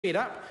it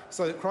up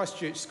so that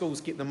Christchurch schools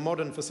get the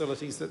modern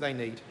facilities that they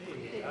need.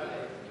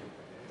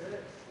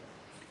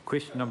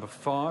 Question number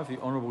 5,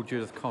 the Honourable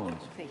Judith Collins.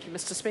 Thank you,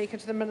 Mr Speaker.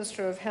 To the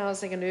Minister of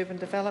Housing and Urban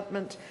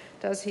Development,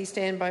 does he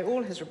stand by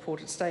all his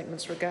reported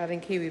statements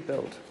regarding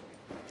KiwiBuild?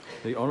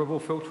 The Honourable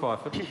Phil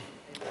Twyford.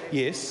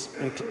 Yes,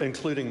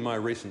 including my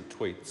recent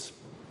tweets.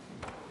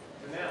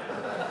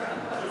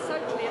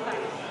 So clever.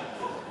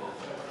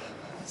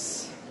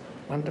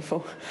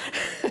 Wonderful.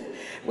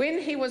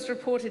 When he was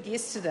reported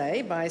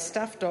yesterday by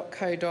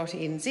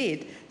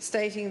stuff.co.nz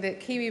stating that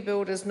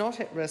KiwiBuild is not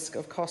at risk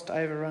of cost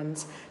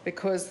overruns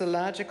because the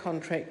larger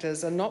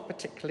contractors are not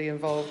particularly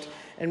involved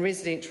in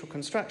residential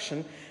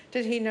construction,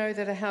 did he know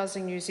that a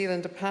Housing New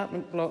Zealand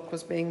apartment block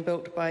was being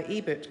built by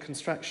Ebert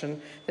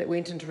Construction that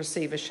went into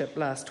receivership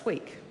last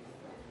week?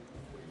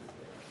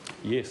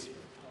 Yes.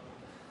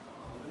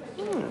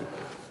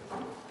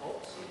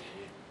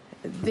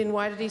 Then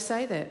why did he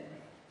say that?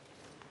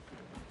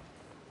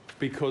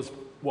 Because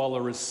while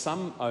there is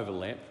some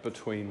overlap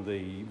between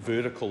the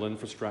vertical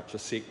infrastructure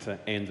sector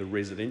and the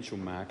residential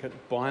market,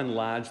 by and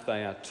large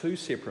they are two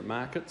separate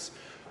markets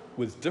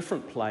with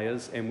different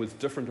players and with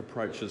different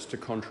approaches to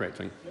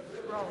contracting.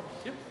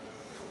 Yep.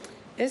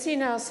 Is he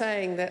now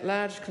saying that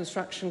large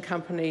construction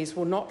companies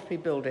will not be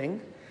building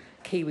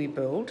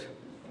KiwiBuild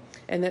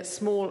and that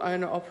small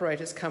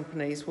owner-operators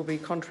companies will be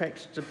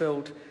contracted to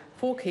build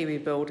for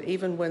KiwiBuild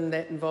even when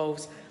that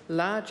involves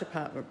large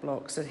apartment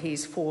blocks that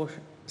he's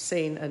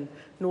foreseen in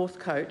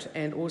Northcote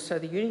and also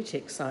the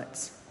Unitech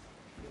sites?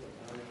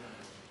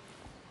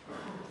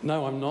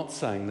 No, I'm not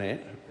saying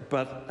that,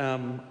 but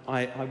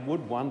I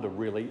would wonder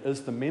really,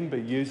 is the member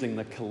using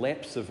the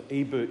collapse of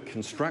Ebert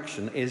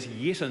Construction as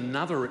yet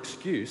another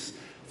excuse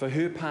for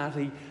her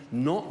party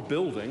not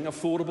building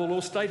affordable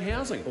or state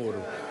housing?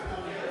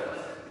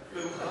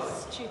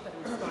 Stupid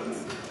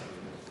response.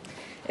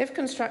 If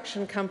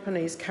construction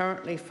companies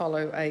currently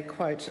follow a,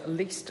 quote,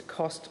 least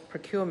cost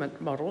procurement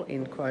model,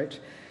 end quote,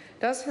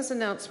 does his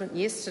announcement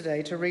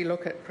yesterday to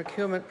relook at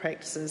procurement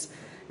practices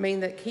mean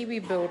that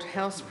KiwiBuild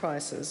house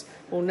prices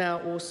will now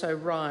also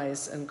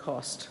rise in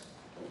cost?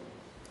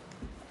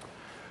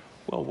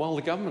 Well, while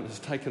the government has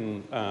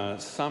taken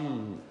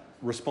some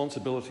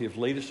responsibility of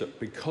leadership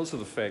because of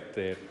the fact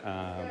that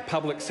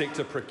public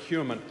sector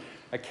procurement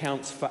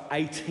accounts for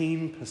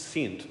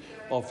 18%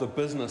 of the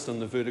business in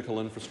the vertical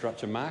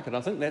infrastructure market,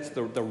 I think that's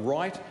the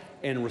right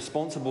and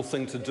responsible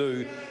thing to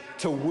do,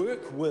 to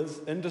work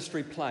with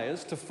industry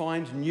players to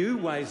find new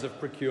ways of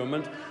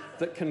procurement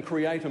that can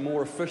create a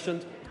more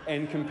efficient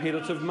and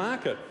competitive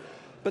market.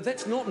 But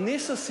that's not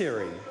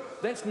necessary.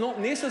 That's not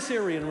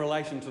necessary in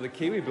relation to the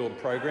KiwiBuild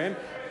program,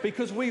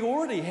 because we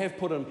already have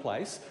put in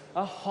place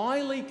a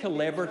highly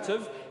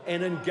collaborative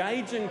and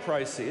engaging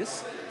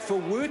process for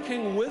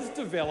working with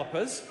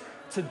developers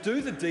to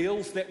do the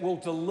deals that will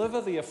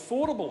deliver the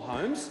affordable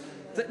homes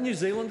that New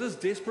Zealanders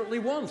desperately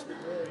want.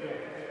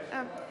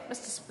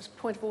 Mr.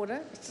 Point of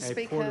order. Mr.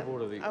 Speaker, point of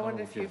order, I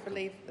wonder if you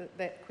believe that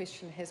that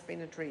question has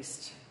been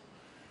addressed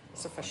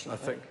sufficiently. I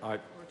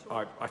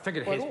think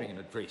it has been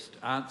addressed.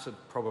 Answered,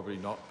 probably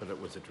not, but it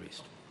was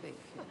addressed. Thank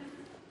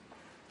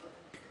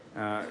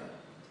you.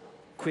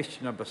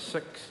 Question number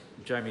 6,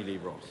 Jamie Lee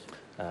Ross.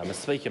 Mr.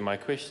 Speaker, my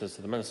question is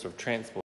to the Minister of Transport.